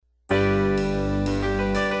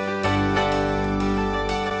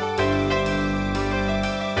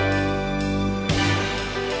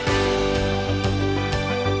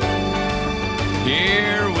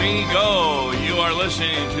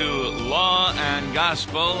listening to Law and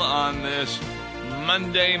Gospel on this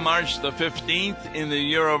Monday, March the 15th in the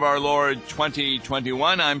year of our Lord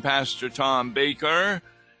 2021. I'm Pastor Tom Baker,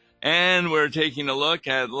 and we're taking a look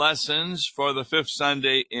at lessons for the fifth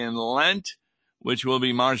Sunday in Lent, which will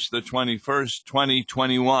be March the 21st,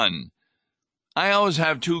 2021. I always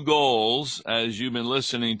have two goals, as you've been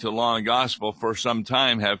listening to Law and Gospel for some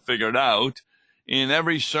time have figured out, in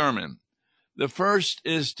every sermon. The first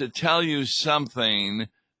is to tell you something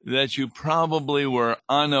that you probably were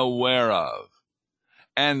unaware of.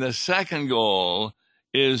 And the second goal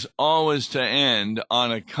is always to end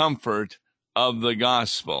on a comfort of the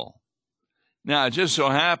gospel. Now, it just so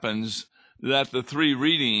happens that the three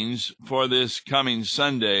readings for this coming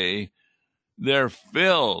Sunday, they're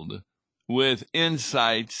filled with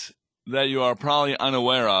insights that you are probably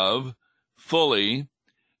unaware of fully,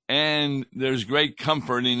 and there's great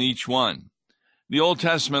comfort in each one. The Old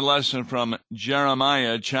Testament lesson from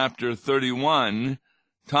Jeremiah chapter 31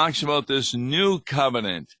 talks about this new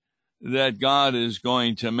covenant that God is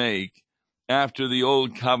going to make after the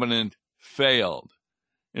old covenant failed.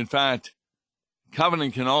 In fact,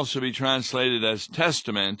 covenant can also be translated as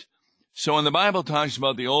testament. So when the Bible talks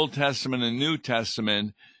about the Old Testament and New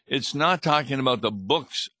Testament, it's not talking about the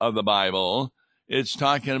books of the Bible. It's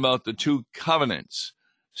talking about the two covenants.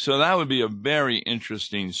 So that would be a very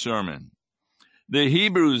interesting sermon. The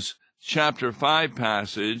Hebrews chapter 5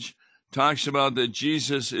 passage talks about that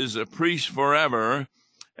Jesus is a priest forever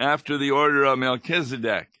after the order of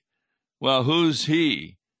Melchizedek. Well, who's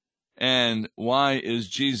he? And why is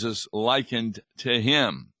Jesus likened to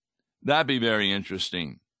him? That'd be very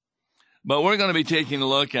interesting. But we're going to be taking a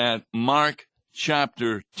look at Mark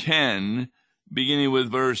chapter 10, beginning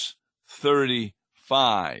with verse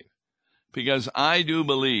 35, because I do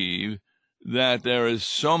believe that there is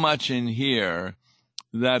so much in here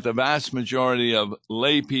that the vast majority of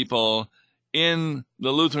lay people in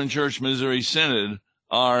the Lutheran Church Missouri Synod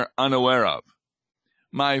are unaware of.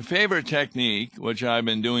 My favorite technique, which I've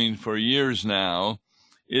been doing for years now,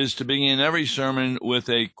 is to begin every sermon with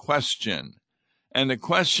a question. And the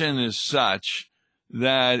question is such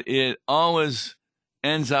that it always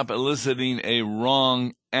ends up eliciting a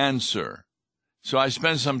wrong answer. So I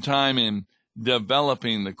spend some time in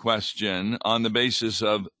developing the question on the basis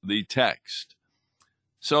of the text.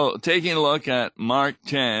 So taking a look at Mark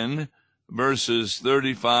 10, verses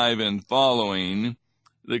 35 and following,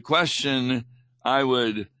 the question I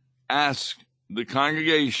would ask the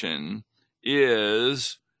congregation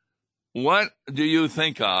is, what do you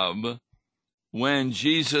think of when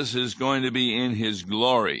Jesus is going to be in his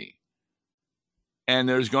glory? And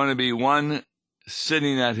there's going to be one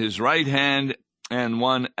sitting at his right hand and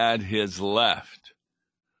one at his left.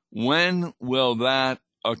 When will that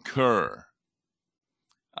occur?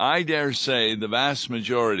 I dare say the vast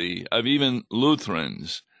majority of even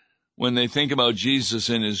Lutherans, when they think about Jesus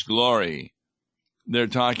in his glory, they're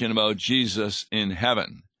talking about Jesus in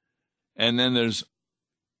heaven. And then this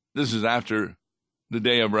is after the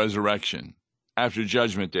day of resurrection, after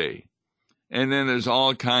Judgment Day. And then there's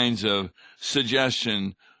all kinds of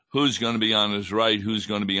suggestion who's going to be on his right, who's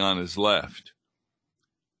going to be on his left.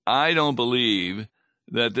 I don't believe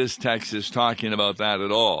that this text is talking about that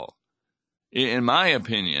at all. In my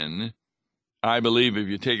opinion, I believe if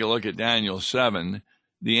you take a look at Daniel 7,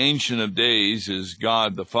 the Ancient of Days is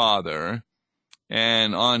God the Father,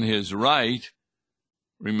 and on his right,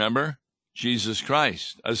 remember, Jesus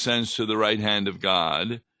Christ ascends to the right hand of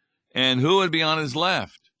God, and who would be on his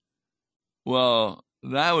left? Well,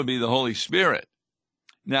 that would be the Holy Spirit.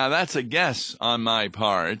 Now, that's a guess on my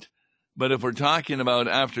part, but if we're talking about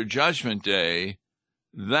after Judgment Day,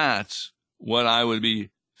 that's what I would be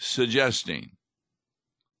suggesting.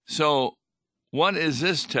 So, what is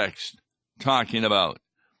this text talking about?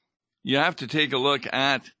 You have to take a look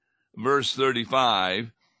at verse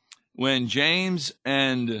 35. When James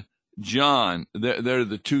and John, they're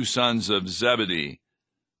the two sons of Zebedee,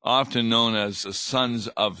 often known as the sons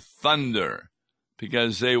of thunder,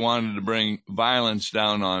 because they wanted to bring violence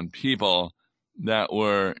down on people that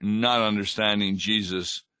were not understanding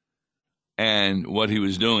Jesus and what he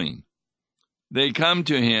was doing. They come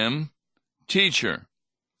to him, "Teacher,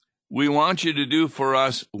 we want you to do for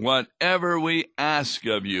us whatever we ask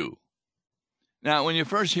of you." Now, when you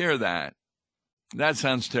first hear that, that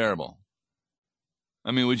sounds terrible.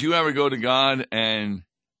 I mean, would you ever go to God and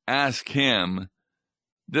ask him,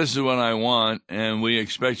 "This is what I want, and we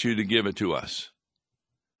expect you to give it to us"?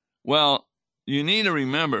 Well, you need to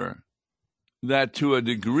remember that to a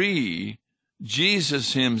degree,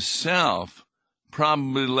 Jesus himself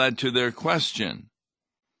probably led to their question.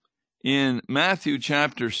 In Matthew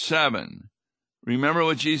chapter 7, Remember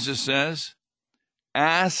what Jesus says?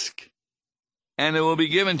 Ask, and it will be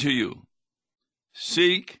given to you.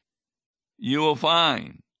 Seek, you will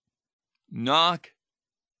find. Knock,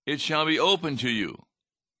 it shall be open to you.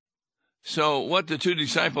 So what the two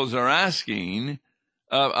disciples are asking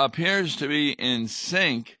appears to be in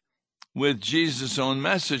sync with Jesus' own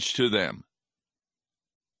message to them.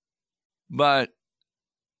 But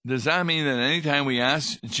does that mean that anytime we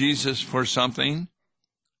ask Jesus for something,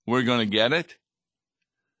 we're going to get it?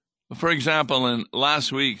 For example, in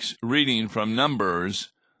last week's reading from Numbers,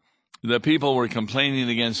 the people were complaining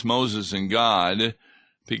against Moses and God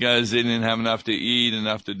because they didn't have enough to eat,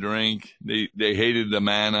 enough to drink. They hated the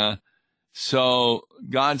manna. So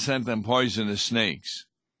God sent them poisonous snakes.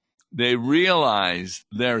 They realized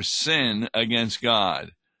their sin against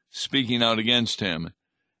God, speaking out against him.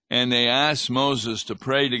 And they asked Moses to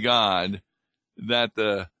pray to God that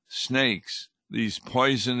the snakes, these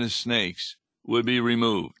poisonous snakes, would be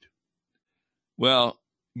removed. Well,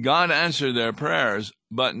 God answered their prayers,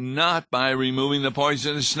 but not by removing the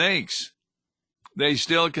poisonous snakes. They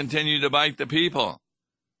still continue to bite the people.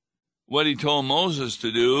 What he told Moses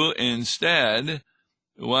to do instead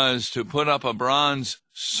was to put up a bronze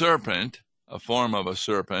serpent, a form of a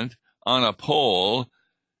serpent, on a pole,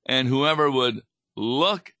 and whoever would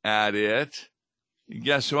look at it,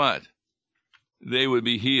 guess what? They would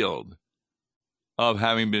be healed of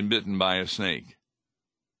having been bitten by a snake.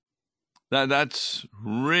 That's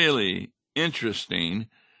really interesting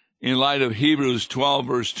in light of Hebrews 12,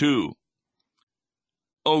 verse 2.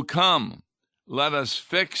 Oh, come, let us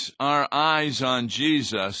fix our eyes on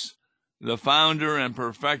Jesus, the founder and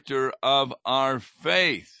perfecter of our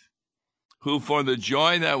faith, who for the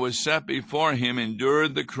joy that was set before him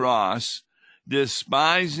endured the cross,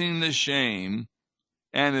 despising the shame,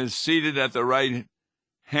 and is seated at the right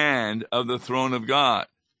hand of the throne of God.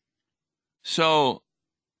 So,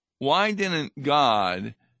 why didn't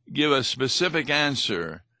God give a specific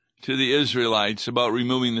answer to the Israelites about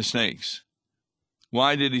removing the snakes?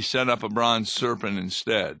 Why did he set up a bronze serpent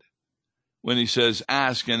instead when he says,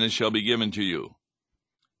 ask and it shall be given to you?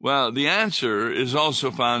 Well, the answer is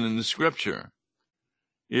also found in the scripture.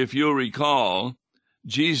 If you'll recall,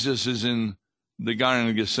 Jesus is in the Garden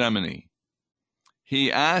of Gethsemane.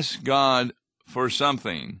 He asks God for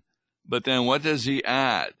something, but then what does he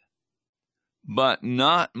add? But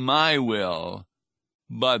not my will,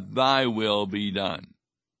 but thy will be done.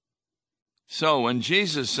 So when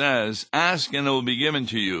Jesus says, ask and it will be given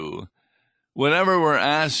to you, whatever we're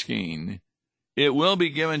asking, it will be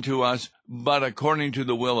given to us, but according to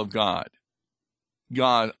the will of God.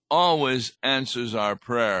 God always answers our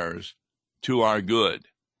prayers to our good.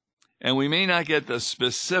 And we may not get the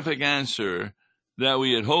specific answer that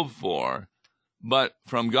we had hoped for, but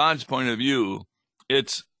from God's point of view,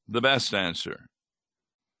 it's the best answer.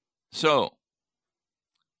 So,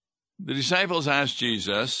 the disciples asked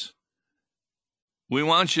Jesus, we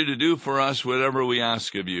want you to do for us whatever we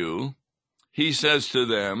ask of you. He says to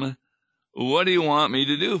them, what do you want me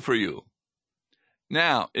to do for you?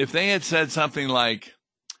 Now, if they had said something like,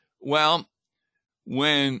 well,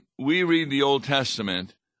 when we read the Old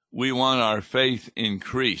Testament, we want our faith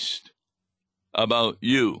increased about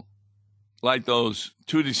you, like those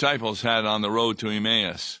two disciples had on the road to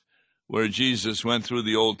Emmaus, where Jesus went through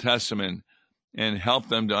the Old Testament and helped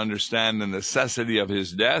them to understand the necessity of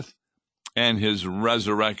his death and his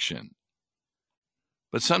resurrection.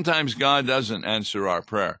 But sometimes God doesn't answer our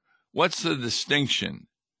prayer. What's the distinction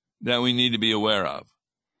that we need to be aware of?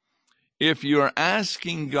 If you're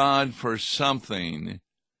asking God for something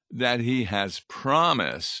that he has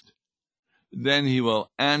promised, then he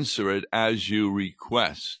will answer it as you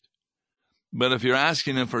request. But if you're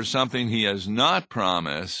asking him for something he has not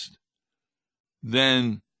promised,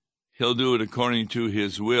 then he'll do it according to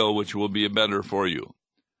his will, which will be better for you.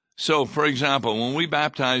 So, for example, when we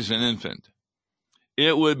baptize an infant,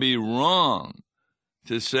 it would be wrong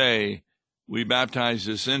to say, we baptize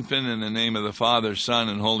this infant in the name of the Father, Son,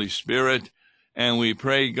 and Holy Spirit, and we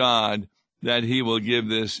pray God that he will give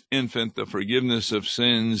this infant the forgiveness of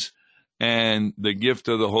sins and the gift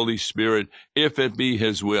of the Holy Spirit, if it be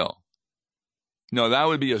his will. No, that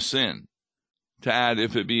would be a sin to add,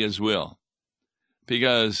 if it be his will.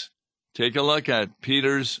 Because take a look at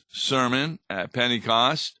Peter's sermon at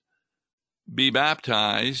Pentecost. Be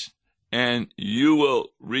baptized, and you will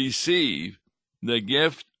receive the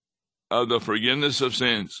gift of the forgiveness of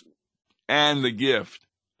sins and the gift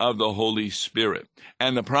of the Holy Spirit.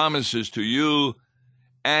 And the promises to you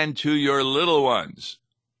and to your little ones.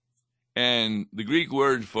 And the Greek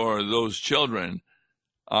word for those children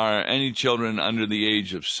are any children under the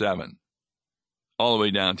age of 7, all the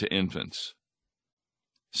way down to infants.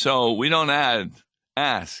 So we don't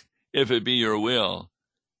ask if it be your will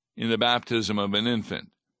in the baptism of an infant.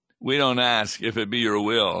 We don't ask if it be your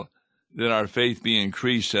will that our faith be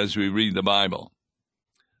increased as we read the Bible.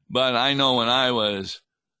 But I know when I was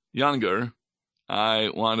younger, I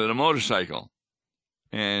wanted a motorcycle,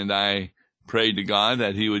 and I prayed to God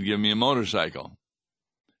that he would give me a motorcycle.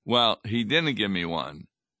 Well, he didn't give me one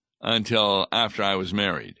until after I was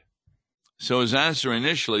married. So his answer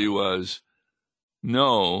initially was,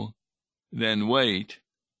 no, then wait,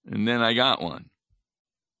 and then I got one.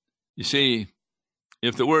 You see,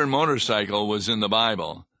 if the word motorcycle was in the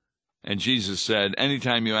Bible, and Jesus said,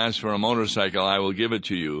 anytime you ask for a motorcycle, I will give it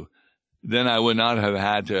to you, then I would not have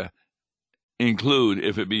had to include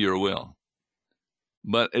if it be your will.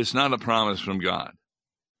 But it's not a promise from God.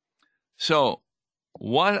 So,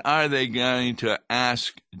 what are they going to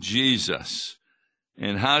ask Jesus?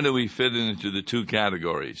 And how do we fit into the two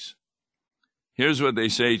categories? Here's what they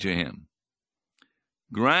say to him.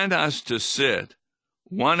 Grant us to sit,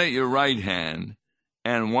 one at your right hand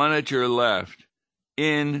and one at your left,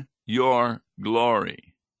 in your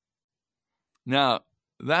glory. Now,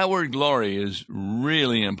 that word glory is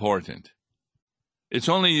really important. It's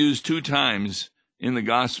only used 2 times in the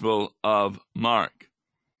Gospel of Mark.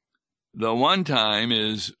 The one time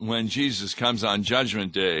is when Jesus comes on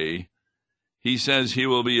Judgment Day. He says he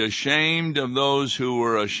will be ashamed of those who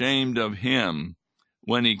were ashamed of him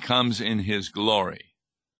when he comes in his glory.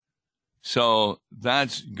 So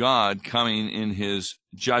that's God coming in his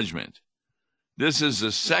judgment. This is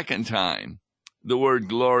the second time the word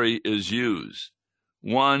glory is used.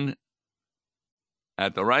 One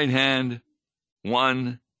at the right hand,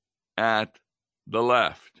 one at the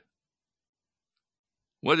left.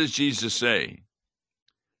 What does Jesus say?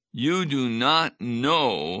 You do not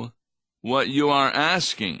know what you are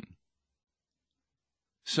asking.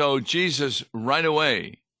 So Jesus right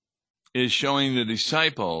away is showing the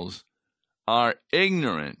disciples are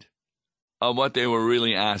ignorant of what they were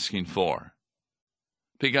really asking for.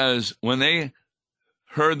 Because when they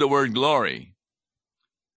heard the word glory,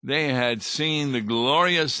 they had seen the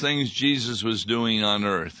glorious things Jesus was doing on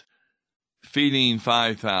earth, feeding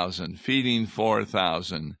 5,000, feeding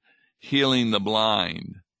 4,000, healing the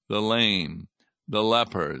blind, the lame, the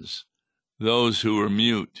lepers, those who were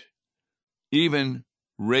mute, even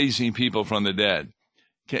raising people from the dead.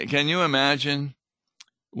 Can you imagine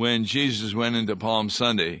when Jesus went into Palm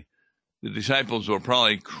Sunday, the disciples were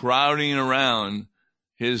probably crowding around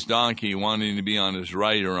his donkey, wanting to be on his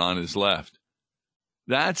right or on his left.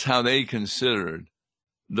 That's how they considered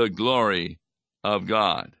the glory of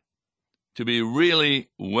God, to be really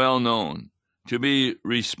well known, to be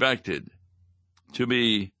respected, to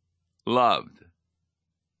be loved.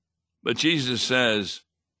 But Jesus says,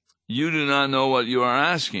 you do not know what you are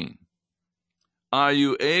asking. Are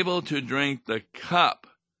you able to drink the cup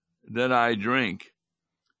that I drink,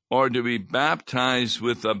 or to be baptized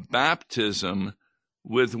with the baptism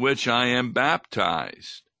with which I am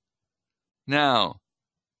baptized? Now,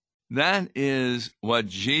 that is what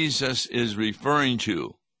Jesus is referring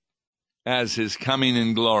to as his coming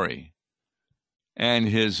in glory and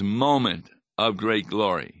his moment of great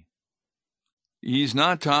glory. He's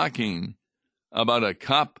not talking about a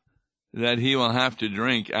cup that he will have to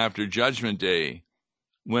drink after Judgment Day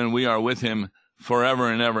when we are with him forever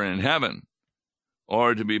and ever in heaven,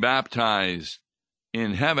 or to be baptized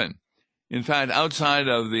in heaven. In fact, outside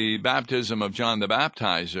of the baptism of John the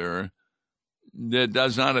Baptizer, it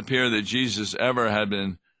does not appear that Jesus ever had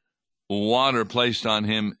been water placed on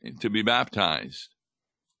him to be baptized.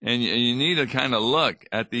 And you need to kind of look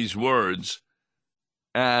at these words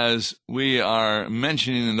as we are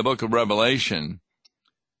mentioning in the book of Revelation.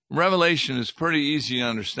 Revelation is pretty easy to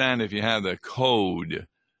understand if you have the code.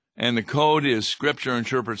 And the code is Scripture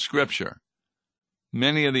interprets Scripture.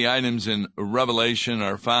 Many of the items in Revelation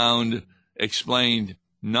are found explained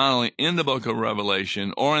not only in the book of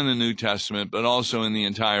Revelation or in the New Testament, but also in the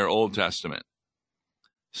entire Old Testament.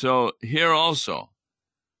 So here also,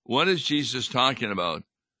 what is Jesus talking about?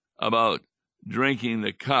 About drinking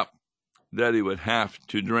the cup that he would have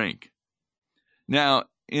to drink. Now,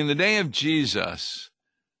 in the day of Jesus,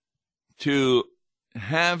 to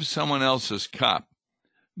have someone else's cup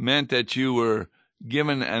meant that you were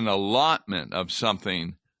given an allotment of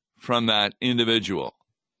something from that individual.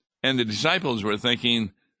 And the disciples were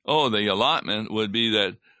thinking, oh, the allotment would be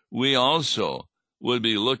that we also would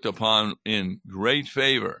be looked upon in great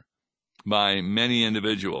favor by many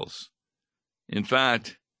individuals. In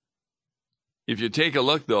fact, if you take a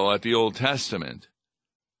look, though, at the Old Testament,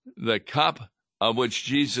 the cup of which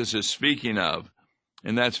Jesus is speaking of,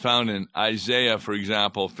 and that's found in Isaiah, for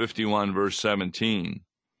example, 51, verse 17.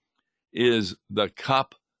 is the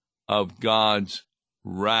cup of God's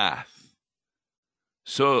wrath.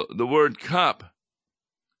 So the word cup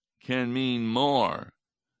can mean more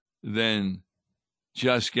than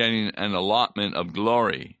just getting an allotment of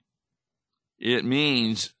glory. It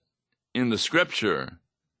means in the scripture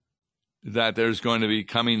that there's going to be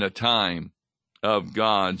coming a time of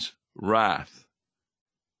God's wrath.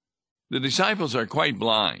 The disciples are quite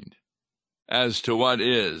blind as to what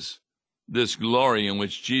is this glory in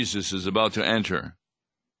which Jesus is about to enter.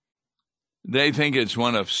 They think it's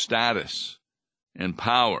one of status and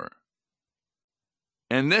power.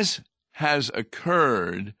 And this has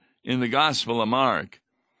occurred in the Gospel of Mark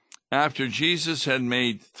after Jesus had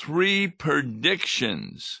made 3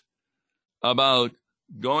 predictions about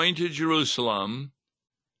going to Jerusalem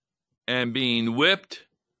and being whipped,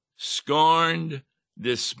 scorned,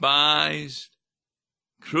 despised,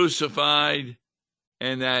 crucified,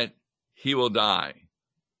 and that he will die.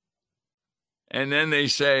 And then they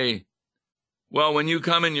say, well, when you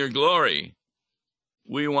come in your glory,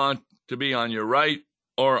 we want to be on your right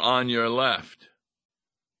or on your left.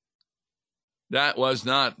 That was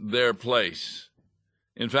not their place.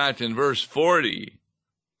 In fact, in verse 40,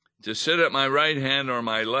 to sit at my right hand or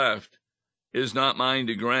my left is not mine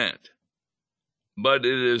to grant, but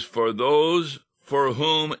it is for those for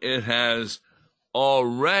whom it has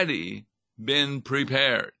already been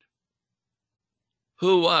prepared.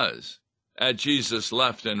 Who was at Jesus'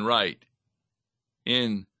 left and right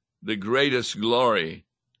in the greatest glory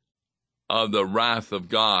of the wrath of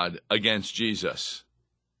God against Jesus?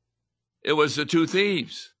 It was the 2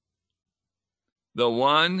 thieves. The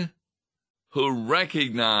one who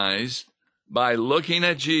recognized by looking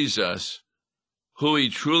at Jesus who he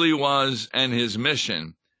truly was and his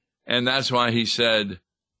mission. And that's why he said,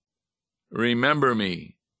 remember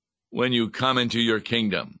me when you come into your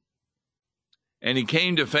kingdom. And he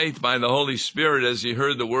came to faith by the Holy Spirit as he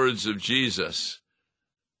heard the words of Jesus.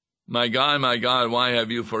 My God, why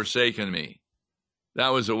have you forsaken me? That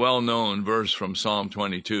was a well-known verse from Psalm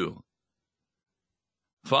 22.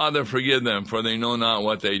 Father, forgive them, for they know not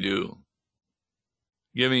what they do.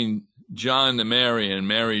 Giving John to Mary and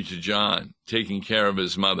Mary to John, taking care of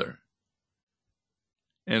his mother.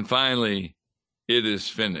 And finally, it is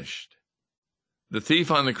finished. The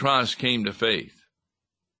thief on the cross came to faith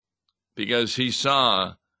because he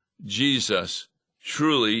saw Jesus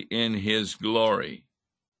truly in his glory.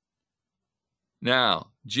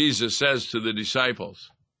 Now, Jesus says to the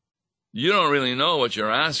disciples, you don't really know what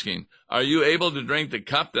you're asking. Are you able to drink the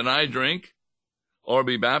cup that I drink, or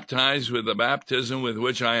be baptized with the baptism with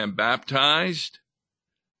which I am baptized?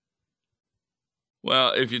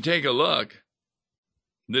 Well, if you take a look,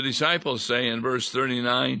 the disciples say in verse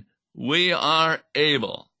 39, we are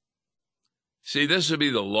able. See, this would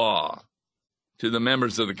be the law to the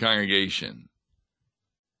members of the congregation,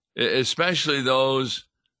 especially those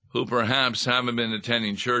who perhaps haven't been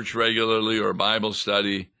attending church regularly or Bible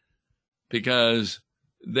study, because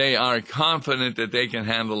they are confident that they can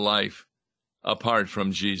handle life apart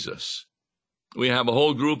from Jesus. We have a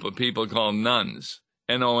whole group of people called nuns,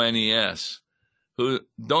 N-O-N-E-S, who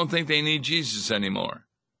don't think they need Jesus anymore.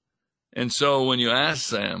 And so when you ask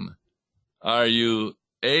them, are you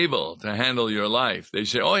able to handle your life? They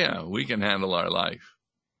say, oh yeah, we can handle our life.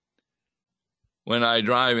 When I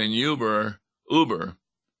drive in Uber,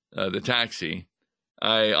 the taxi,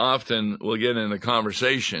 I often will get in a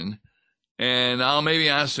conversation and I'll maybe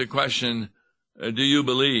ask the question, do you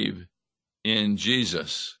believe in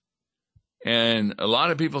Jesus? And a lot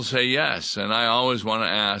of people say yes. And I always want to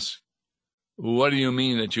ask, what do you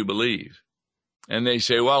mean that you believe? And they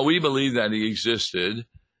say, well, we believe that he existed.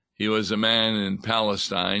 He was a man in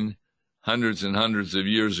Palestine hundreds and hundreds of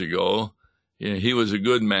years ago. He was a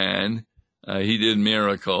good man. He did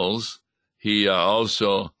miracles. He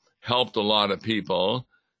also helped a lot of people,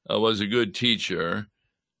 was a good teacher.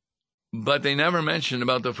 But they never mentioned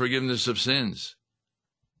about the forgiveness of sins.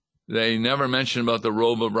 They never mentioned about the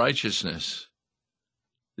robe of righteousness.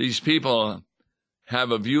 These people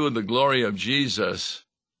have a view of the glory of Jesus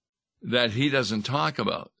that he doesn't talk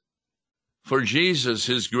about. For Jesus,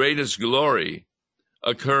 his greatest glory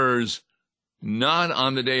occurs not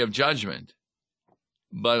on the day of judgment,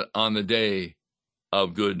 but on the day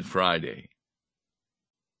of Good Friday.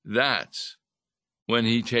 That's when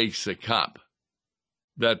he takes the cup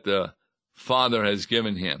that the Father has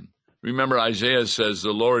given him. Remember, Isaiah says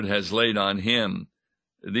the Lord has laid on him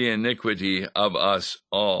the iniquity of us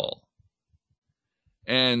all.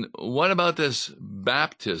 And what about this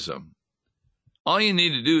baptism? All you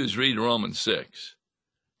need to do is read Romans 6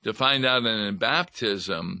 to find out that in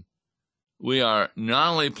baptism, we are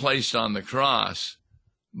not only placed on the cross,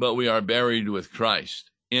 but we are buried with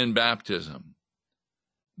Christ in baptism.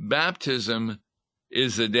 Baptism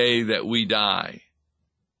is the day that we die.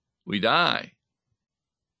 We die.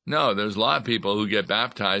 No, there's a lot of people who get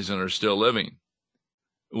baptized and are still living.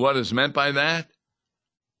 What is meant by that?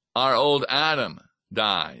 Our old Adam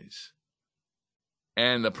dies.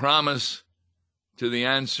 And the promise to the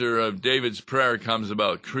answer of David's prayer comes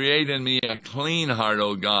about. Create in me a clean heart,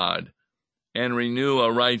 O God, and renew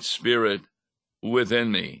a right spirit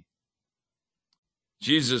within me.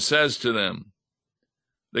 Jesus says to them,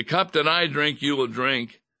 the cup that I drink, you will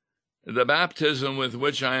drink. The baptism with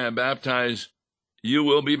which I am baptized, you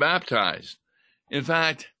will be baptized. In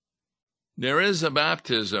fact, there is a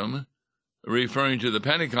baptism referring to the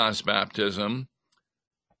Pentecost baptism.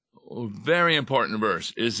 Very important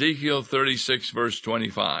verse, Ezekiel 36, verse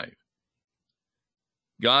 25.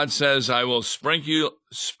 God says, I will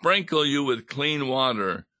sprinkle you with clean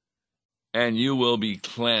water, and you will be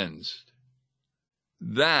cleansed.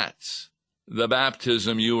 That's the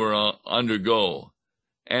baptism you will undergo.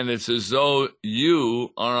 And it's as though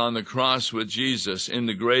you are on the cross with Jesus, in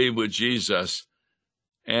the grave with Jesus,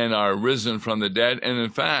 and are risen from the dead. And in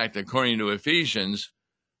fact, according to Ephesians,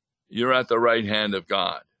 you're at the right hand of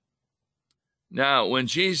God. Now, when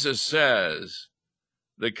Jesus says,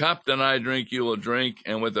 the cup that I drink, you will drink,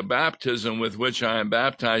 and with the baptism with which I am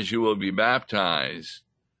baptized, you will be baptized,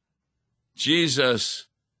 Jesus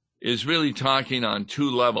is really talking on two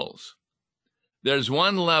levels. There's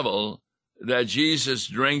one level that Jesus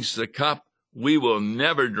drinks the cup we will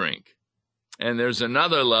never drink. And there's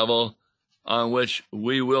another level on which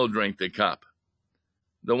we will drink the cup.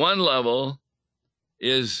 The one level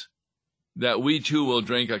is that we too will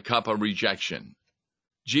drink a cup of rejection.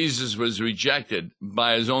 Jesus was rejected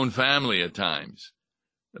by his own family at times,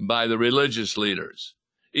 by the religious leaders,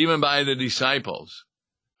 even by the disciples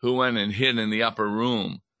who went and hid in the upper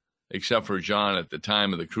room, except for John at the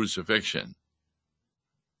time of the crucifixion.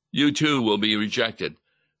 You too will be rejected,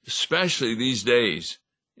 especially these days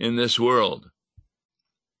in this world.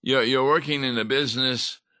 You're working in a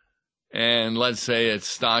business, and let's say it's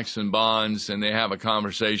stocks and bonds, and they have a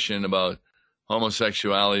conversation about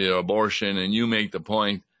homosexuality or abortion, and you make the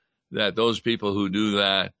point that those people who do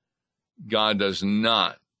that, God does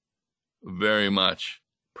not very much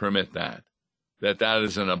permit that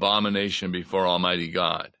is an abomination before Almighty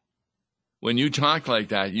God. When you talk like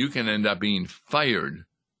that, you can end up being fired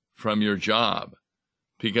from your job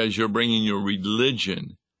because you're bringing your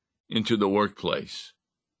religion into the workplace.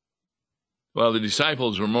 Well, the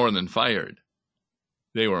disciples were more than fired.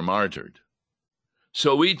 They were martyred.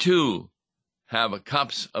 So we too have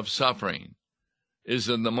cups of suffering. Is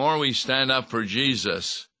that the more we stand up for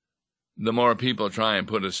Jesus, the more people try and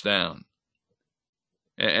put us down.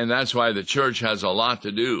 And that's why the church has a lot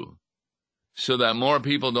to do, so that more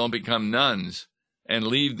people don't become nuns and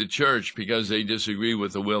leave the church because they disagree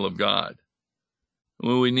with the will of God.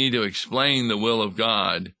 Well, we need to explain the will of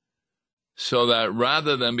God so that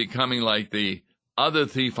rather than becoming like the other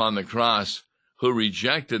thief on the cross who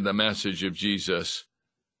rejected the message of Jesus,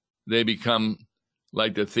 they become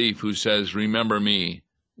like the thief who says, remember me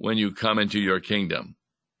when you come into your kingdom.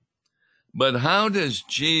 But how does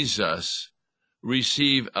Jesus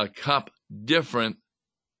receive a cup different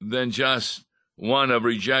than just one of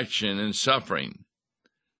rejection and suffering?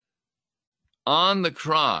 On the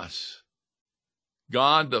cross,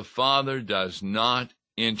 God the Father does not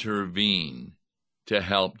intervene to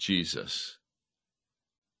help Jesus.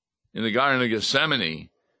 In the Garden of Gethsemane,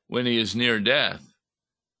 when he is near death,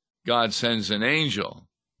 God sends an angel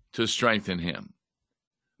to strengthen him.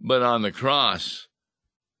 But on the cross,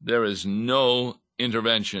 there is no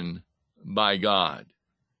intervention by God.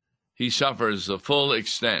 He suffers the full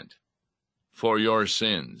extent for your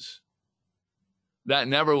sins. That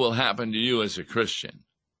never will happen to you as a Christian,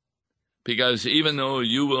 because even though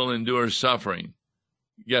you will endure suffering,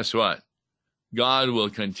 guess what? God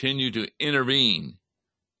will continue to intervene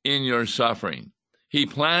in your suffering. He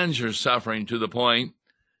plans your suffering to the point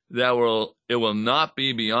that it will not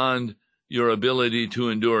be beyond your ability to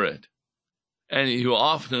endure it. And he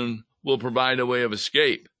often will provide a way of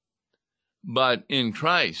escape. But in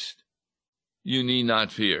Christ, you need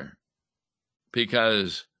not fear,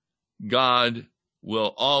 because God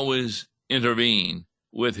will always intervene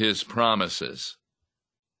with his promises.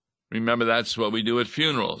 Remember, that's what we do at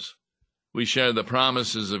funerals. We share the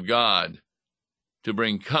promises of God to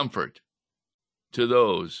bring comfort to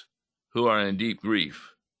those who are in deep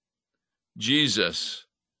grief. Jesus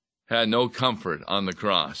had no comfort on the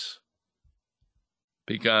cross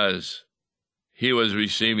because he was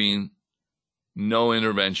receiving no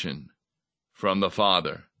intervention from the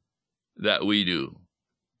Father that we do.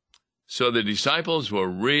 So the disciples were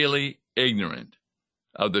really ignorant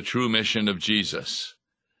of the true mission of Jesus.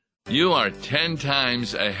 You are 10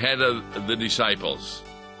 times ahead of the disciples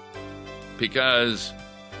because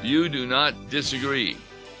you do not disagree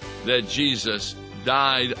that Jesus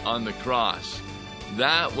died on the cross.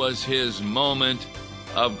 That was his moment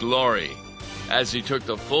of glory as he took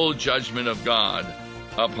the full judgment of God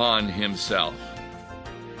upon himself.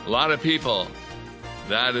 A lot of people,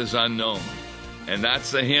 that is unknown. And that's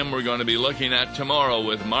the hymn we're going to be looking at tomorrow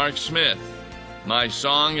with Mark Smith. My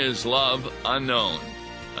song is Love Unknown.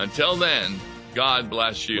 Until then, God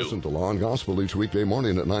bless you. Listen to Law and Gospel each weekday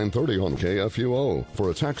morning at 9:30 on KFUO. For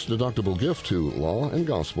a tax-deductible gift to Law and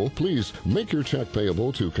Gospel, please make your check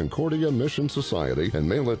payable to Concordia Mission Society and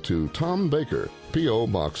mail it to Tom Baker, P.O.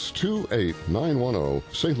 Box 28910,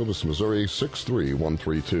 St. Louis, Missouri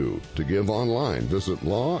 63132. To give online, visit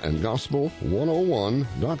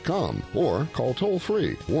lawandgospel101.com or call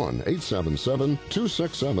toll-free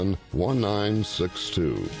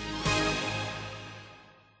 1-877-267-1962.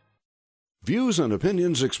 Views and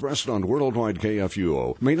opinions expressed on Worldwide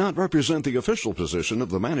KFUO may not represent the official position of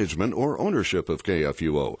the management or ownership of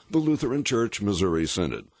KFUO, the Lutheran Church Missouri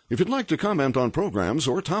Synod. If you'd like to comment on programs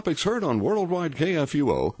or topics heard on Worldwide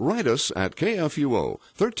KFUO, write us at KFUO,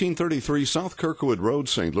 1333 South Kirkwood Road,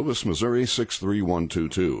 St. Louis, Missouri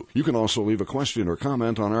 63122. You can also leave a question or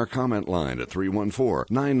comment on our comment line at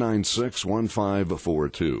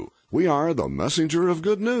 314-996-1542. We are the messenger of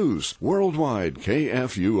good news, Worldwide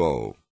KFUO.